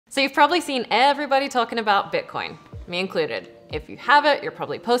So you've probably seen everybody talking about Bitcoin, me included. If you have it, you're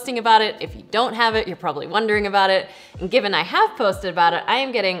probably posting about it. If you don't have it, you're probably wondering about it. And given I have posted about it, I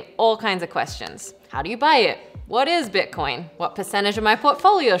am getting all kinds of questions. How do you buy it? What is Bitcoin? What percentage of my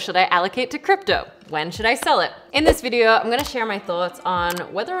portfolio should I allocate to crypto? When should I sell it? In this video, I'm gonna share my thoughts on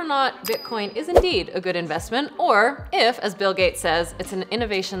whether or not Bitcoin is indeed a good investment, or if, as Bill Gates says, it's an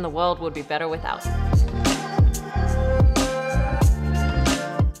innovation the world would be better without.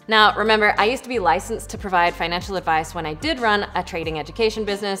 Now, remember, I used to be licensed to provide financial advice when I did run a trading education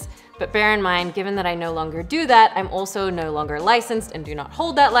business, but bear in mind, given that I no longer do that, I'm also no longer licensed and do not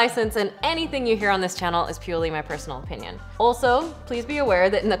hold that license, and anything you hear on this channel is purely my personal opinion. Also, please be aware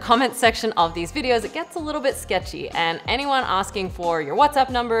that in the comments section of these videos, it gets a little bit sketchy, and anyone asking for your WhatsApp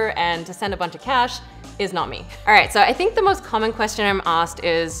number and to send a bunch of cash is not me. All right, so I think the most common question I'm asked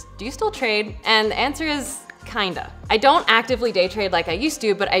is, do you still trade? And the answer is, kinda. I don't actively day trade like I used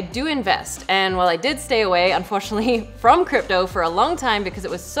to, but I do invest. And while I did stay away, unfortunately, from crypto for a long time because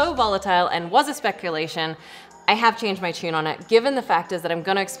it was so volatile and was a speculation, I have changed my tune on it, given the factors that I'm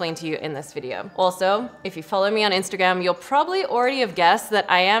gonna explain to you in this video. Also, if you follow me on Instagram, you'll probably already have guessed that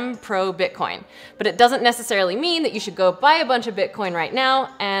I am pro Bitcoin, but it doesn't necessarily mean that you should go buy a bunch of Bitcoin right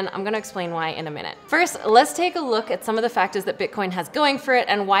now, and I'm gonna explain why in a minute. First, let's take a look at some of the factors that Bitcoin has going for it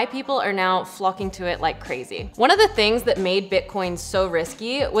and why people are now flocking to it like crazy. One of the things that made Bitcoin so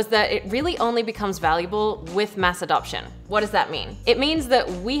risky was that it really only becomes valuable with mass adoption. What does that mean? It means that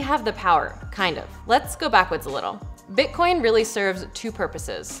we have the power, kind of. Let's go backwards a little. Bitcoin really serves two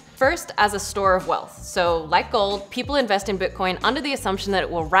purposes. First, as a store of wealth. So like gold, people invest in Bitcoin under the assumption that it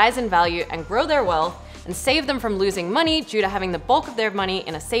will rise in value and grow their wealth and save them from losing money due to having the bulk of their money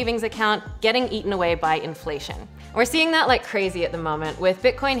in a savings account getting eaten away by inflation. We're seeing that like crazy at the moment, with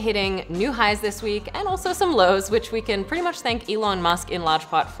Bitcoin hitting new highs this week and also some lows, which we can pretty much thank Elon Musk in large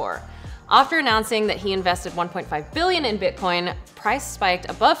part for. After announcing that he invested $1.5 billion in Bitcoin, price spiked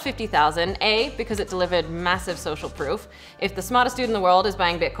above 50,000, A, because it delivered massive social proof. If the smartest dude in the world is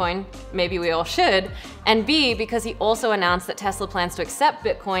buying Bitcoin, maybe we all should. And B, because he also announced that Tesla plans to accept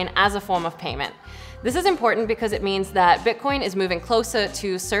Bitcoin as a form of payment. This is important because it means that Bitcoin is moving closer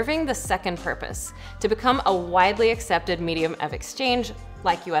to serving the second purpose, to become a widely accepted medium of exchange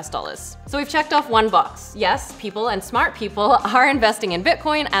like US dollars. So we've checked off one box. Yes, people and smart people are investing in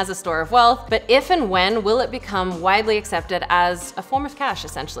Bitcoin as a store of wealth, but if and when will it become widely accepted as a form of cash,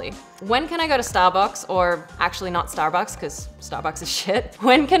 essentially? When can I go to Starbucks, or actually not Starbucks, because Starbucks is shit.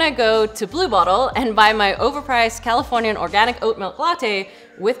 When can I go to Blue Bottle and buy my overpriced Californian organic oat milk latte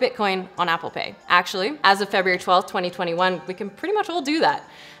with Bitcoin on Apple Pay? Actually, as of February 12th, 2021, we can pretty much all do that.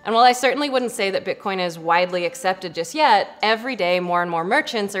 And while I certainly wouldn't say that Bitcoin is widely accepted just yet, every day more and more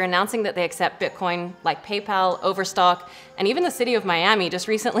merchants are announcing that they accept Bitcoin, like PayPal, Overstock, and even the city of Miami just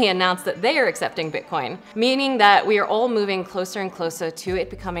recently announced that they are accepting Bitcoin, meaning that we are all moving closer and closer to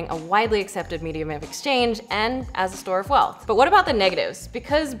it becoming a widely accepted medium of exchange and as a store of wealth. But what about the negatives?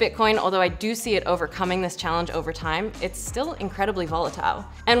 Because Bitcoin, although I do see it overcoming this challenge over time, it's still incredibly volatile.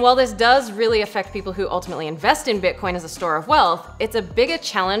 And while this does really affect people who ultimately invest in Bitcoin as a store of wealth, it's a bigger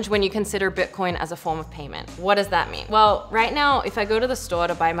challenge when you consider Bitcoin as a form of payment. What does that mean? Well, right now, if I go to the store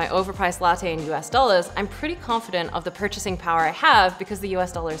to buy my overpriced latte in US dollars, I'm pretty confident of the purchasing power I have because the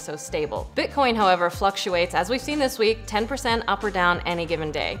US dollar is so stable. Bitcoin, however, fluctuates, as we've seen this week, 10% up or down any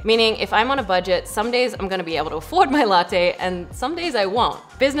given day. Meaning, if I'm on a budget, some days I'm gonna be able to afford my latte and some days I won't.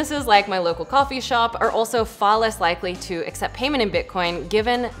 Businesses like my local coffee shop are also far less likely to accept payment in Bitcoin,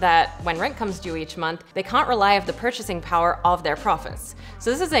 given that when rent comes due each month, they can't rely on the purchasing power of their profits. So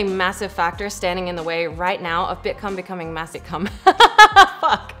this is a massive factor standing in the way right now of Bitcoin becoming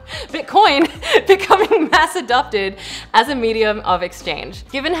Bitcoin becoming mass adopted as a medium of exchange.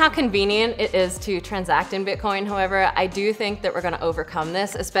 Given how convenient it is to transact in Bitcoin, however, I do think that we're going to overcome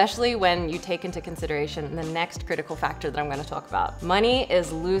this, especially when you take into consideration the next critical factor that I'm going to talk about. Money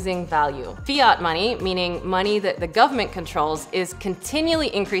is losing value. Fiat money, meaning money that the government controls, is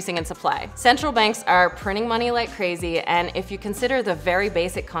continually increasing in supply. Central banks are printing money like crazy, and if you consider the very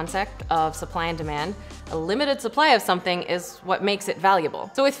basic concept of supply and demand, a limited supply of something is what makes it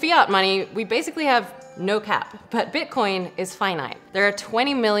valuable. So with fiat money, we basically have no cap, but Bitcoin is finite. There are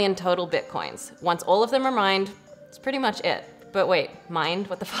 20 million total Bitcoins. Once all of them are mined, it's pretty much it. But wait, mined?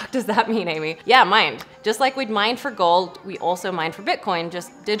 What the fuck does that mean, Amy? Yeah, mined. Just like we'd mine for gold, we also mine for Bitcoin,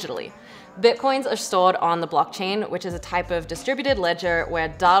 just digitally. Bitcoins are stored on the blockchain, which is a type of distributed ledger where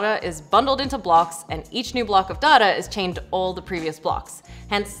data is bundled into blocks and each new block of data is chained to all the previous blocks,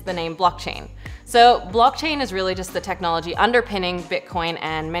 hence the name blockchain. So blockchain is really just the technology underpinning Bitcoin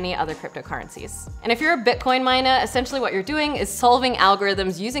and many other cryptocurrencies. And if you're a Bitcoin miner, essentially what you're doing is solving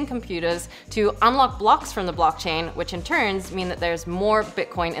algorithms using computers to unlock blocks from the blockchain, which in turns mean that there's more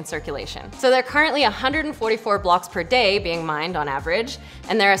Bitcoin in circulation. So there are currently 144 blocks per day being mined on average,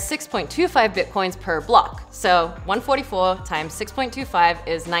 and there are 6.25 Bitcoins per block. So 144 times 6.25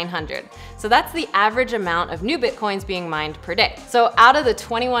 is 900. So that's the average amount of new Bitcoins being mined per day. So out of the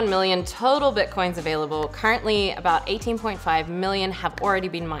 21 million total Bitcoins available, currently about 18.5 million have already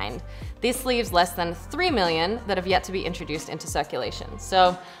been mined. This leaves less than 3 million that have yet to be introduced into circulation.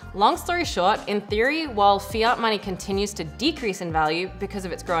 So long story short, in theory, while fiat money continues to decrease in value because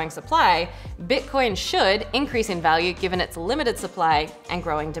of its growing supply, Bitcoin should increase in value given its limited supply and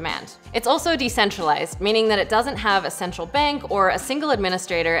growing demand. It's also decentralized, meaning that it doesn't have a central bank or a single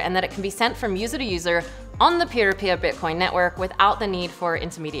administrator, and that it can be sent from user to user on the peer-to-peer Bitcoin network without the need for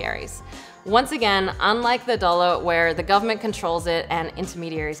intermediaries. Once again, unlike the dollar where the government controls it and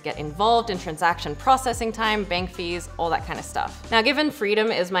intermediaries get involved in transaction processing time, bank fees, all that kind of stuff. Now, given freedom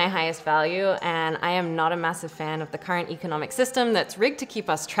is my highest value and I am not a massive fan of the current economic system that's rigged to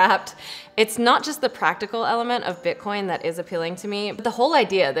keep us trapped, it's not just the practical element of Bitcoin that is appealing to me, but the whole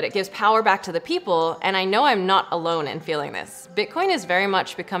idea that it gives power back to the people, and I know I'm not alone in feeling this. Bitcoin is very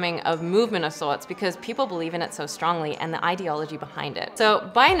much becoming a movement of sorts because people believe in it so strongly and the ideology behind it. So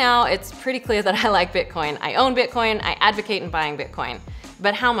by now, it's pretty clear that I like Bitcoin. I own Bitcoin, I advocate in buying Bitcoin.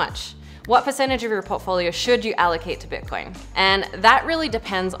 But how much? What percentage of your portfolio should you allocate to Bitcoin? And that really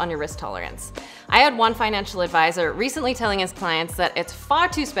depends on your risk tolerance. I had one financial advisor recently telling his clients that it's far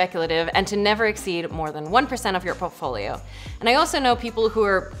too speculative and to never exceed more than 1% of your portfolio. And I also know people who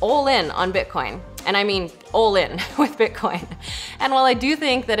are all in on Bitcoin. And I mean all in with Bitcoin. And while I do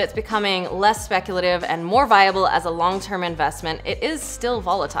think that it's becoming less speculative and more viable as a long-term investment, it is still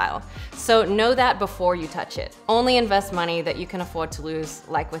volatile. So know that before you touch it. Only invest money that you can afford to lose,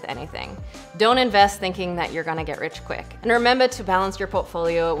 like with anything. Don't invest thinking that you're gonna get rich quick. And remember to balance your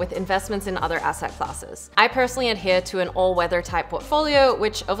portfolio with investments in other asset classes. I personally adhere to an all-weather type portfolio,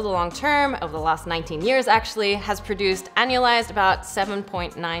 which over the long term, over the last 19 years actually, has produced annualized about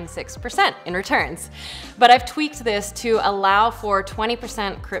 7.96% in returns. But I've tweaked this to allow for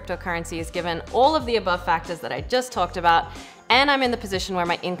 20% cryptocurrencies given all of the above factors that I just talked about, and I'm in the position where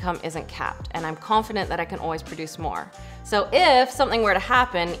my income isn't capped, and I'm confident that I can always produce more. So if something were to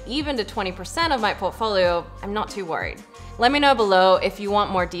happen, even to 20% of my portfolio, I'm not too worried. Let me know below if you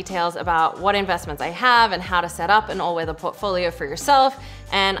want more details about what investments I have and how to set up an all-weather portfolio for yourself,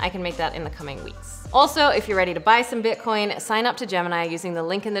 and I can make that in the coming weeks. Also, if you're ready to buy some Bitcoin, sign up to Gemini using the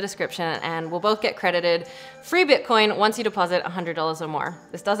link in the description and we'll both get credited free Bitcoin once you deposit $100 or more.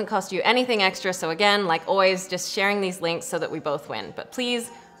 This doesn't cost you anything extra, so again, like always, just sharing these links so that we both win. But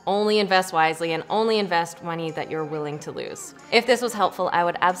please, only invest wisely and only invest money that you're willing to lose. If this was helpful, I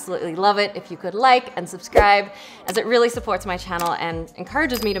would absolutely love it if you could like and subscribe, as it really supports my channel and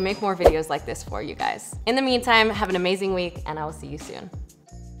encourages me to make more videos like this for you guys. In the meantime, have an amazing week and I will see you soon.